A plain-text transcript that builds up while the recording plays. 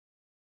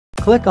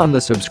Click on the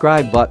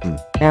subscribe button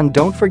and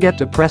don't forget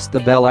to press the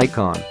bell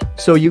icon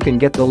so you can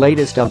get the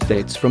latest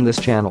updates from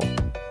this channel.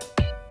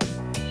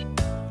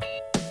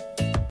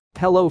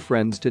 Hello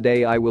friends,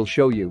 today I will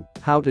show you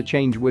how to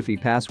change Wi-Fi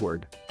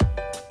password.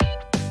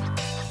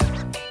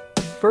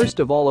 First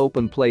of all,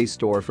 open Play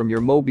Store from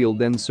your mobile,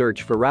 then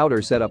search for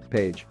router setup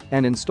page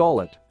and install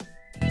it.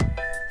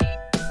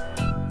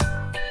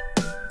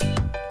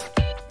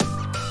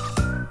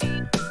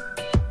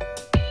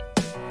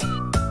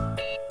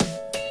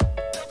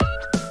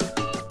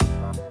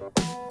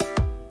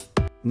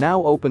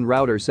 Now open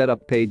router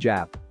setup page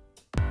app.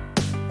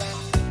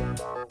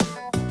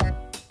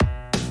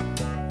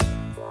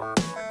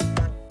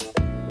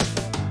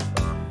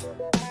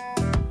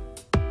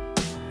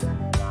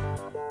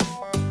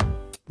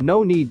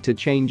 No need to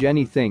change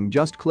anything,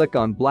 just click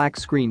on black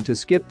screen to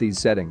skip these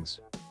settings.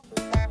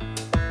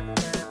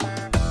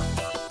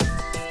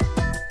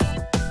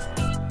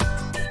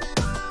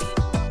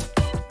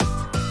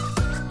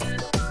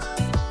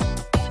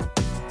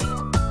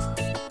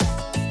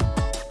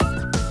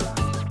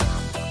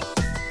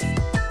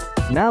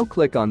 Now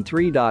click on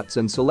three dots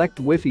and select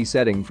Wi-Fi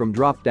setting from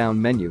drop-down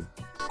menu.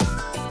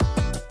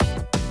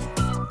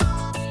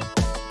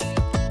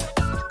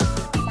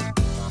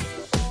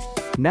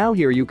 Now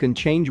here you can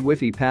change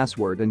Wi-Fi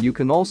password and you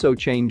can also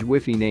change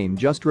Wi-Fi name.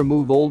 Just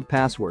remove old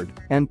password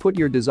and put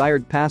your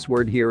desired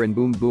password here and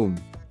boom boom.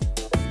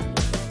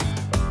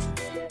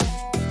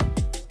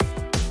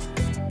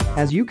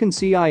 As you can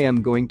see, I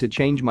am going to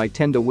change my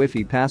Tenda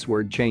Wi-Fi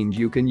password change.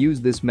 You can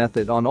use this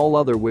method on all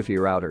other Wi-Fi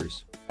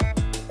routers.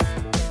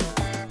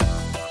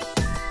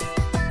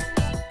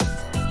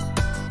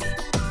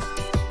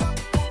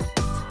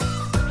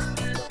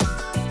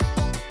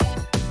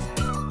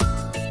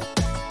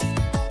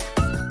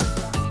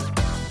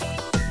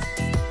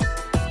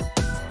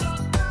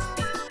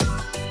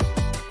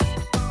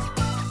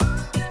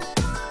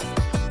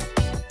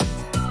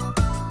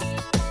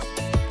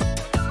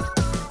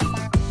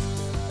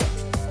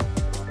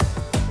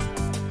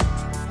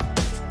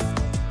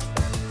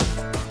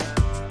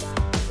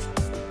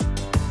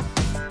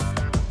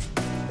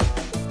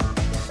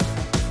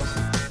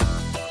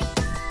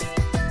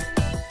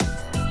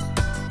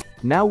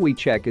 Now we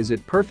check is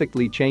it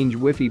perfectly changed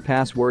Wi-Fi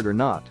password or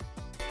not.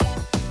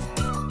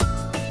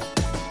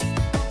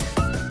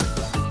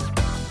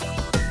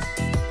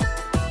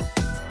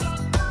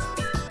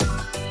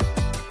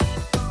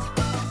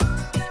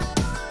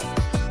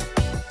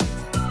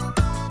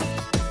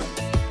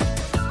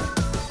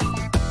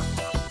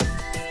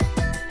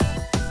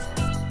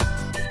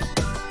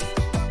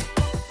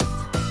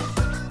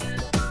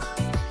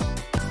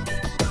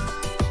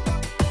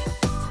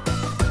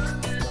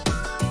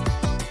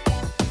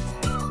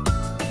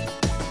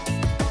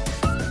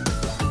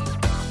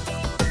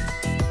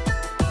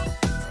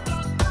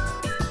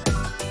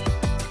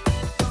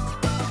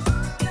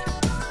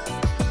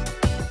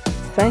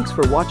 Thanks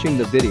for watching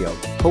the video.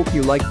 Hope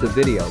you liked the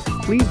video.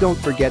 Please don't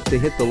forget to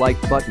hit the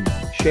like button,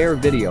 share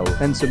video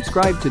and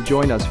subscribe to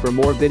join us for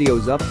more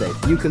videos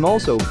update. You can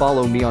also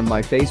follow me on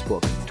my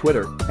Facebook,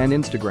 Twitter and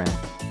Instagram.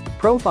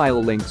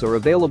 Profile links are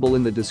available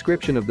in the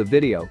description of the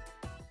video.